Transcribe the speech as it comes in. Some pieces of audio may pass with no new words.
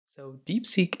So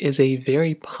Deepseek is a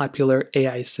very popular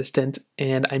AI assistant,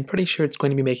 and I'm pretty sure it's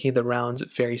going to be making the rounds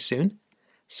very soon.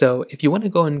 So if you want to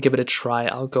go and give it a try,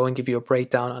 I'll go and give you a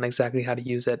breakdown on exactly how to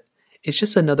use it. It's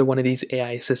just another one of these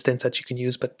AI assistants that you can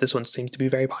use, but this one seems to be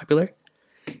very popular.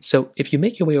 So if you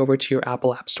make your way over to your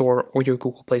Apple App Store or your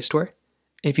Google Play Store,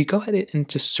 if you go ahead and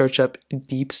just search up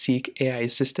Deepseek AI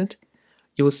Assistant,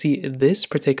 you will see this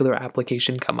particular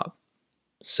application come up.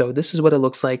 So this is what it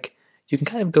looks like. You can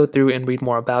kind of go through and read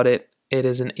more about it. It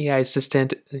is an AI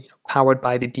assistant powered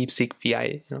by the Deepseek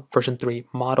VI version 3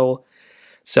 model.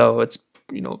 So it's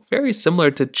very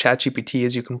similar to ChatGPT,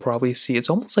 as you can probably see. It's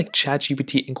almost like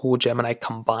ChatGPT and Google Gemini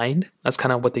combined. That's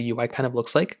kind of what the UI kind of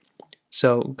looks like.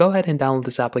 So go ahead and download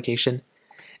this application.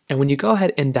 And when you go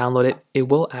ahead and download it, it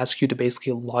will ask you to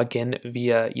basically log in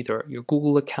via either your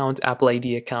Google account, Apple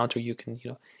ID account, or you can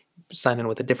sign in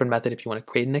with a different method if you want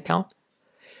to create an account.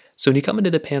 So when you come into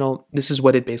the panel, this is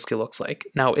what it basically looks like.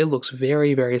 Now it looks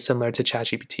very, very similar to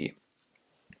ChatGPT.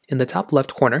 In the top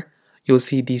left corner, you'll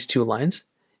see these two lines.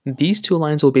 These two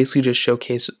lines will basically just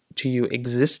showcase to you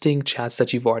existing chats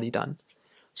that you've already done.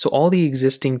 So all the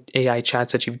existing AI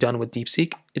chats that you've done with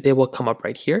Deepseek, they will come up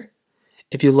right here.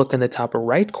 If you look in the top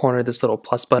right corner, this little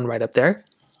plus button right up there,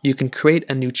 you can create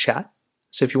a new chat.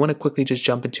 So if you want to quickly just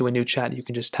jump into a new chat, you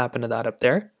can just tap into that up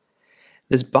there.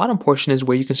 This bottom portion is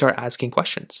where you can start asking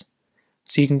questions.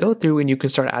 So you can go through and you can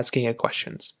start asking it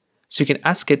questions. So you can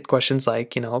ask it questions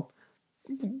like,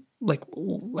 like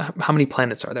how many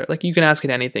planets are there? Like you can ask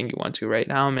it anything you want to,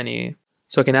 right? How many?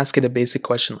 So I can ask it a basic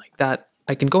question like that.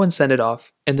 I can go and send it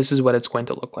off, and this is what it's going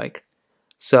to look like.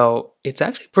 So it's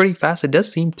actually pretty fast. It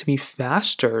does seem to be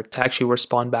faster to actually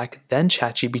respond back than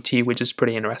ChatGPT, which is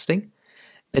pretty interesting.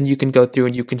 Then you can go through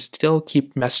and you can still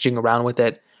keep messaging around with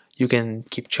it. You can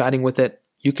keep chatting with it.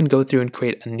 You can go through and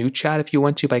create a new chat if you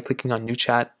want to by clicking on new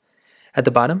chat. At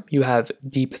the bottom, you have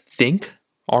Deepseek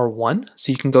R1.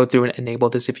 So you can go through and enable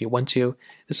this if you want to.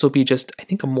 This will be just, I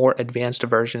think, a more advanced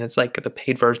version. It's like the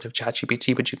paid version of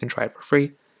ChatGPT, but you can try it for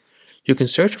free. You can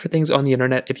search for things on the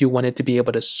internet if you wanted to be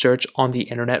able to search on the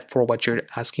internet for what you're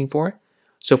asking for.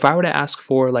 So if I were to ask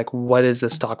for like, what is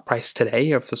the stock price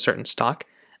today of a certain stock,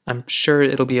 I'm sure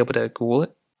it'll be able to Google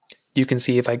it. You can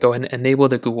see if I go ahead and enable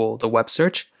the web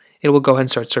search, it will go ahead and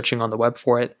start searching on the web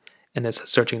for it. And it says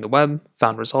searching the web,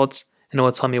 found results, and it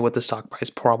will tell me what the stock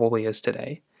price probably is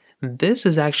today. This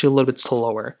is actually a little bit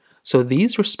slower. So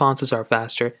these responses are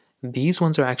faster. These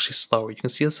ones are actually slower. You can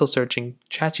see it's still searching.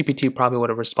 ChatGPT probably would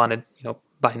have responded,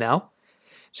 by now.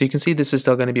 So you can see this is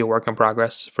still going to be a work in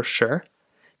progress for sure.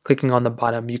 Clicking on the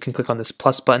bottom, you can click on this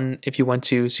plus button if you want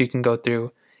to, so you can go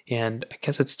through. And I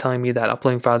guess it's telling me that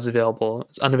uploading files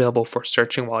is unavailable for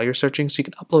searching while you're searching. So you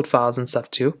can upload files and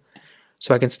stuff too.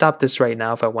 So I can stop this right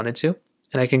now if I wanted to.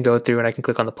 And I can go through and I can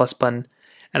click on the plus button.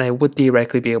 And I would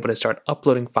theoretically be able to start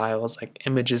uploading files like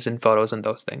images and photos and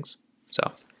those things.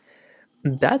 So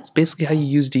that's basically how you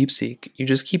use Deepseek. You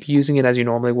just keep using it as you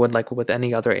normally would, like with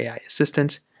any other AI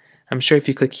assistant. I'm sure if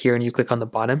you click here and you click on the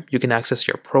bottom, you can access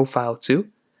your profile too.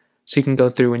 So you can go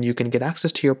through and you can get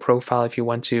access to your profile if you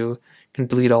want to. You can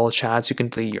delete all chats, you can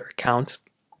delete your account.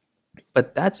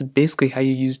 But that's basically how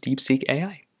you use Deepseek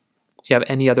AI. If you have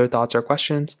any other thoughts or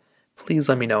questions, please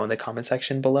let me know in the comment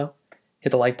section below.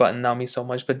 Hit the like button, that would mean so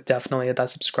much, but definitely hit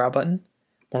that subscribe button.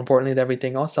 More importantly than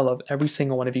everything else, I love every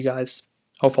single one of you guys.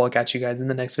 Hopefully I'll catch you guys in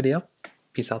the next video.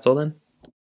 Peace out till then.